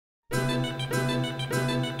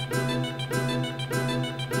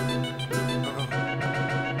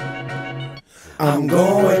I'm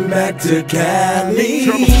going back to Cali.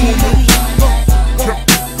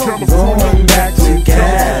 I'm going back to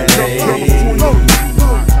Cali.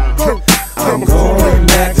 I'm going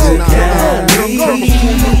back to Cali.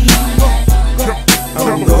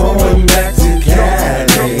 I'm going back to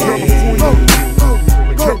Cali.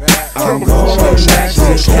 I'm going back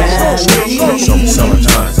to Cali.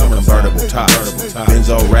 Summertime, convertible tops,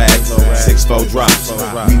 Benzo rags, 6-4 drops.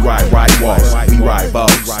 We ride right walls, we ride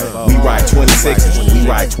bows. We ride 26s, we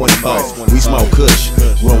ride 24s. We smoke kush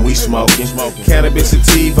when we smoking. Cannabis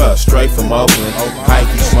sativa, straight from Oakland. Pipe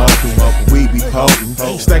be smoking, we be potent.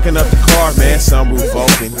 Stacking up the car, man, sunroof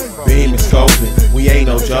open. Beam and scoping, we ain't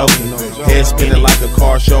no joking. Head spinning like a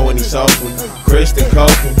car show and he's soaking. Kristen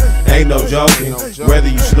coking, ain't no joking. Whether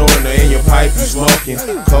you snoring or in your pipe you smoking.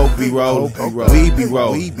 Coke be rolling, we be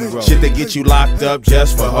rolling. Shit that get you locked up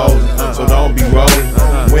just for holding. So don't be rolling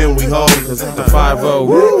when we holding. Cause at the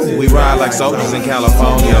 5-0, we ride like soldiers in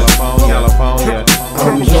California. I'm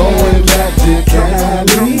going back to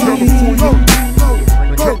Cali.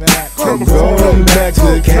 I'm going back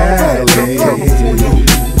to Cali.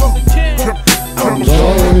 I'm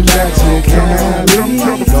going back to Cali.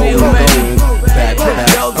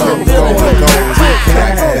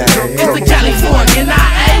 It's the California,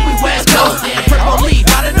 we West Coastin'. Purple leaf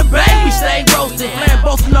out of the bay, we stay roasted. Playing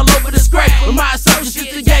boasting all over the scrape. With my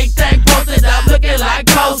associates, the gay thing posted up, looking like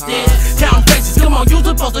posted. Counting faces, come on, you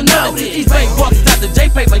supposed to know. These bank bosses got the J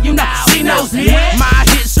paper, you know, she knows me. My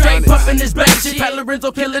hit straight, pumping this bank shit.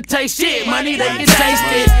 Lowrenzo, Killa taste shit. Money they get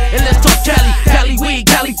tasted. And let's talk Cali, Cali weed,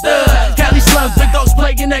 Cali thug. Cali slums, big dogs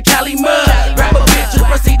playing that Cali mud. Grab a bitch and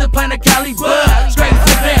proceed to plant a Cali bud. Straight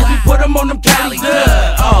to bands, we put them on them Cali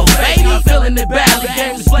dubs. Oh, baby, feeling it badly.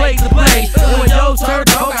 Game is played to blaze. And when those turn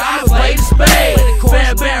coke, I'ma play the spade.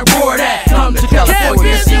 Bam, bam, roar that. Come to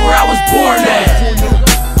California, see where I was born at.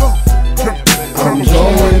 I'm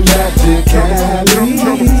going back to Cali.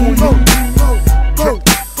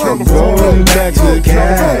 I'm going back to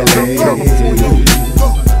Cali.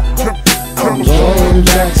 I'm going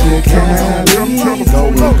back to Cali.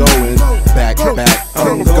 Going back.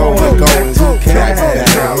 I'm going to Cali.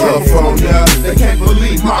 California, they can't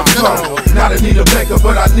believe my flow. Not a need a maker,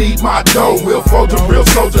 but I need my dough. We'll fold a real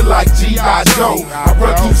soldier like G.I. Joe. I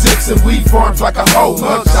run through six and weed farms like a hoe.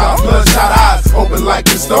 Mugshot, bloodshot eyes, open like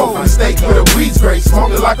a stove. And steak with a weed spray,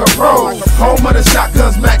 smoking like a pro. Home of the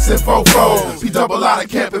shotguns, max and fofo. Be double out of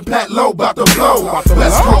camp and Pat Low, bout to blow.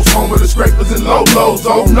 West Coast, home of the scrapers and low lows.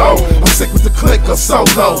 Oh no, I'm sick with the click of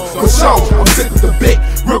solo. For sure, I'm sick with the big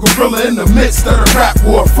real gorilla in the midst of the rap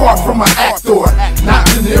war. Far from my actor, not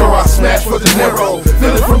De Niro, I smash for De Niro.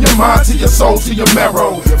 Feel it from your mind to your soul to your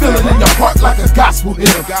marrow. Feel it in your heart like a gospel hymn.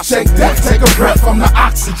 Shake that, take a breath from the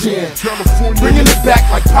oxygen. Bringing it back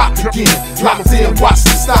like pop again. Locked in, watch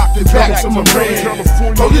the stock and back to my brand.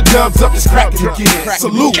 Throw your dubs up, it's cracking again.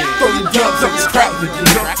 Salute, throw your dubs up, it's cracking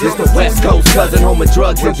again. It's the West Coast cousin, home of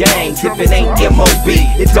drugs and gangs. If it ain't M.O.B.,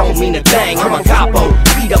 it don't mean a thing. I'm a capo,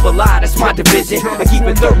 B-double-I, that's my division. I keep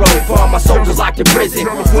it thorough for all my soldiers locked in prison.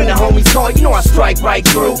 When the homies call, you know I strike right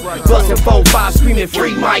through. Bustin' 4-5, screaming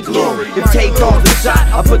free Mike Lou. If take off the shot,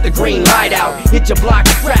 I put the green light out. Hit your block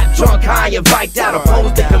strap, drunk high and viked out.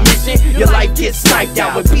 Opposed to commission, your life gets sniped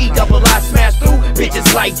out. When B-double-I smash through,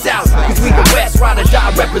 bitches lights out. Cause we the West, ride or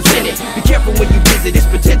die represented. Be careful when you visit, it's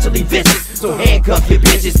potentially vicious. So handcuff your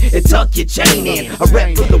bitches and tuck your chain in. A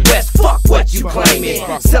rep from the West, fuck what you claiming.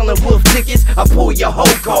 Selling wolf tickets, I pull your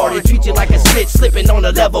whole card and treat you like a snitch slipping on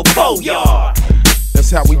a level 4 yard.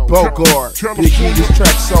 That's how we Bogart. Big E, this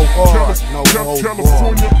track so hard. No hold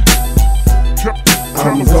bar.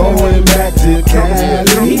 I'm going back to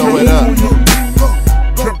Cali. Throw it up.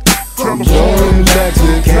 I'm going back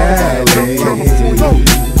to Cali.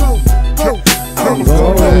 I'm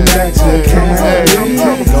going back to Cali.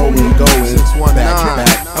 Going. 619.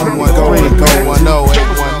 I'm going 10 818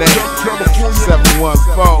 714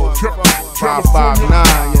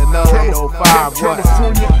 559. You know 805. What?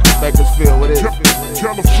 Bakersfield, what is it?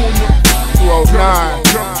 209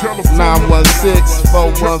 916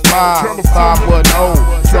 415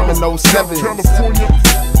 510 707.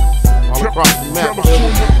 All across the map.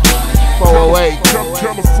 408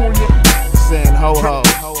 saying ho ho.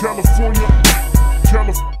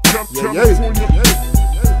 Yeah.